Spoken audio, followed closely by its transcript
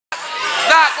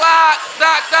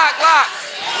lock.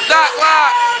 Doc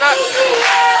lock.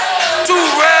 Too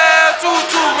real, too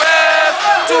real.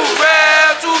 Too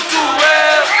real, too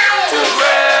real. Too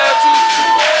real, too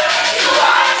real.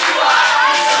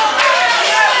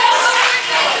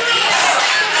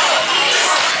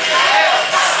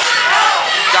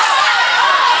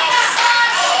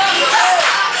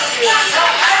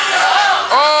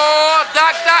 Oh,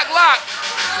 Doc lock.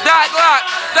 Doc lock.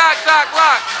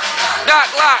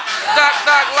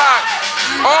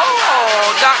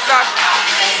 Oh, Doc.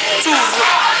 Too real.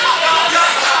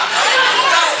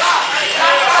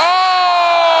 Oh.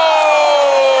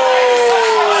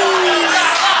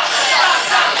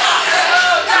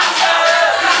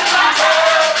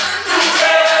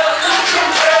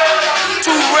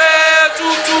 Too real.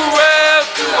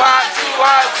 Too hot. Too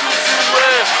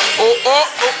real. Oh.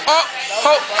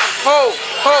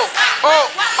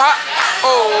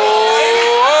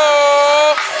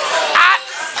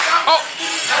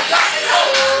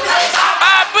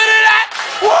 Put it at.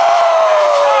 Woo!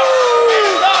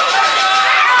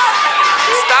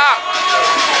 Stop.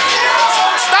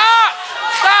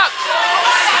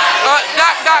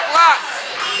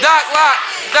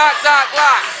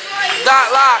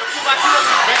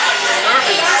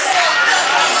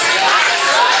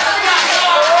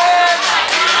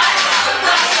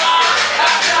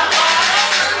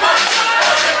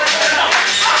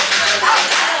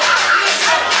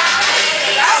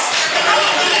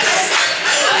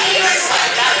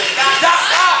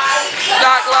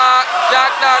 Doc lock.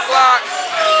 Doc lock.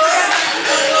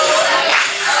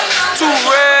 Too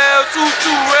real. Too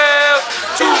real.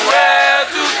 Too real.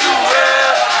 Too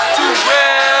real. Too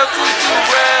real. Too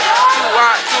real. Too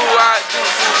hot. Too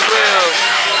real.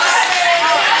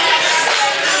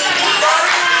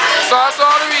 Sorry.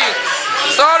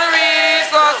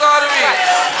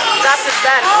 Stop this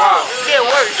bad. Wow. It's getting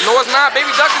worse. No, it's not. Baby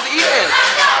Duck is eating.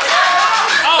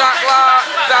 Doc lock.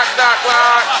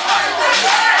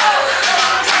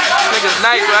 Nigga's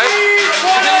nice, right?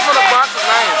 This from the Bronx is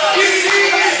nice.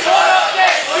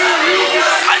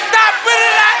 Stop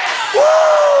putting that. Woo!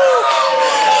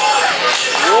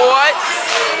 What?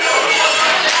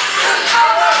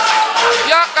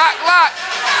 Yup, Doc lock.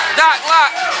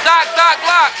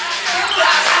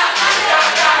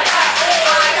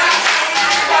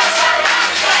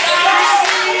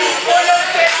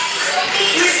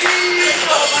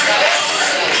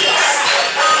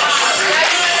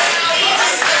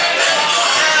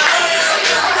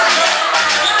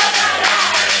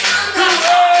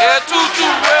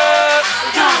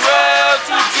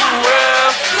 Too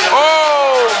real.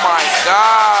 Oh my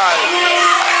God.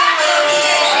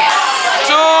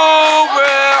 Too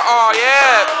real. Oh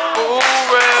yeah. Too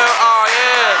real. Oh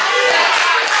yeah.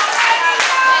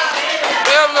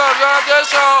 Them no y'all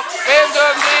just show.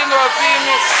 Them need no feed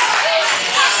me.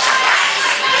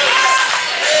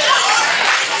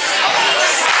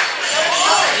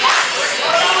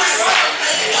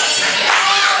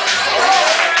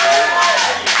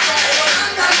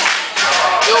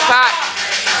 Yo, Pat.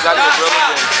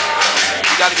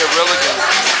 You gotta get real again.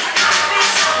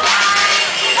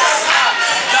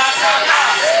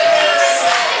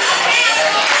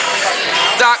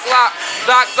 Doc lock.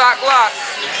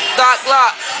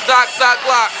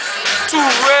 Too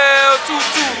real. Too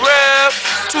real.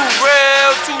 Too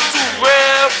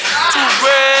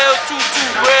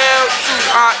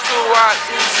hot. Too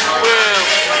real.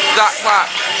 Doc lock.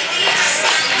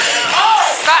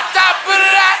 Stop, put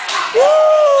it at. Woo!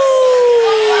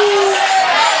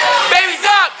 Baby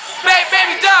Duck.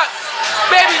 Baby Duck.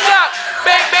 Baby Duck.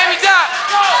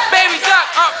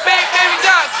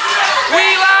 We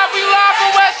live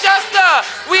from Westchester.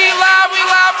 We live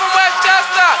from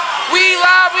Westchester.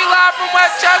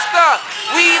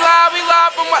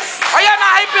 Oh, y'all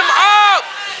not hyping him up.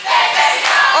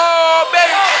 Oh,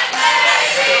 baby.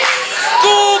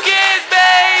 Cool kids,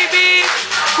 baby.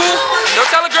 Cool. Yo,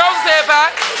 tell the girls to say it,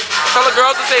 Pat. Tell the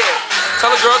girls to say it.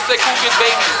 Cool kids,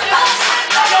 baby.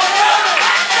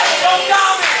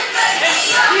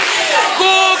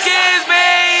 Cool kids,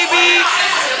 baby.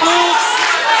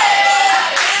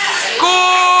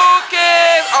 Cool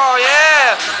kids. Oh,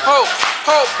 yeah.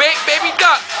 Baby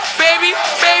Duck. Baby.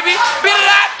 Be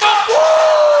like, woo.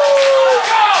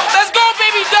 Let's go,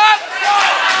 baby Duck.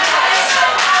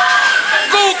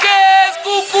 Cool kids.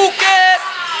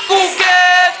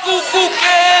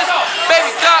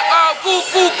 Baby Duck. Oh,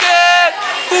 cool kids.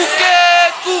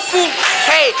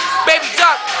 Hey, baby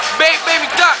Duck. Baby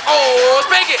Duck. Oh,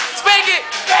 spank it.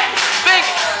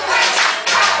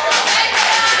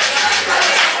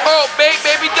 Oh,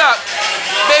 baby Duck.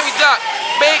 Baby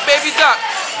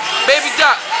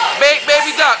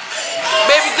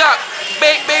Duck.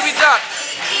 baby duck,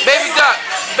 baby duck,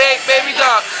 baby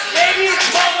duck, Baby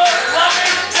mother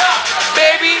loving duck.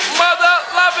 baby mother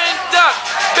loving duck,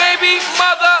 baby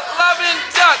mother loving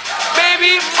duck,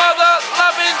 baby mother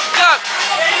loving duck,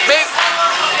 baby.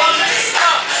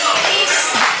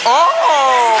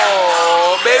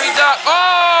 Oh, baby duck.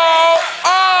 Oh,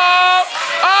 oh,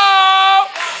 oh,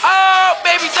 oh,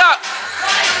 baby duck.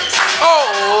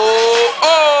 Oh,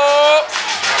 oh,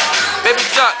 baby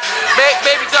duck,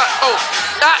 baby duck. Oh,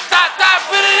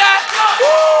 put it out.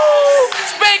 Woo!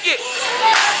 Spank it,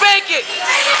 spank it,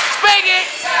 spank it,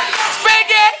 spank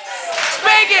it,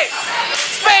 spank it,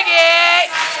 spank it,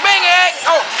 spank it.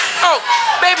 Oh, oh,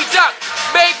 baby duck,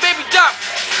 baby duck.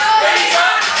 Baby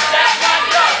duck, that's my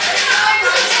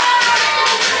duck.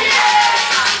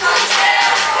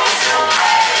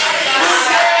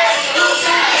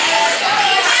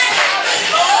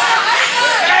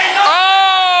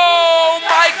 Oh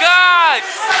my God!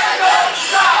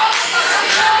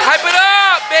 Hype it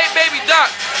up, baby duck,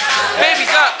 baby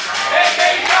duck.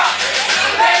 Baby duck,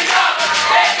 baby duck,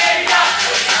 baby duck,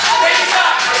 baby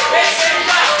duck, baby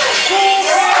duck.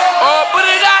 Oh, put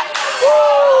it out.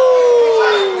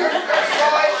 Woo!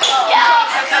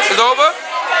 It's over.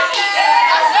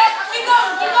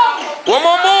 One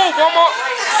more move,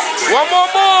 one more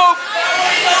move.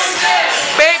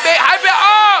 Baby, hype it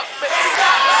up.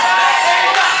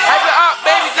 Hype it up,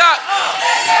 baby duck.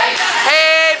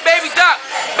 Hey, baby duck,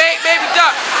 baby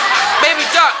duck, baby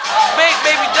duck,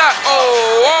 baby duck.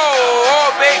 Oh, oh, oh,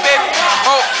 baby,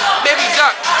 oh, baby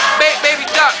duck, baby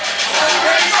duck.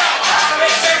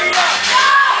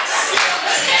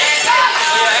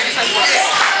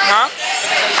 Huh?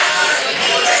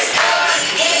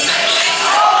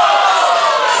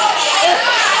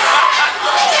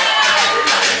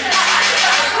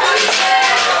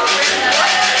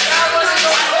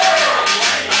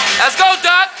 Let's go,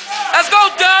 Doc.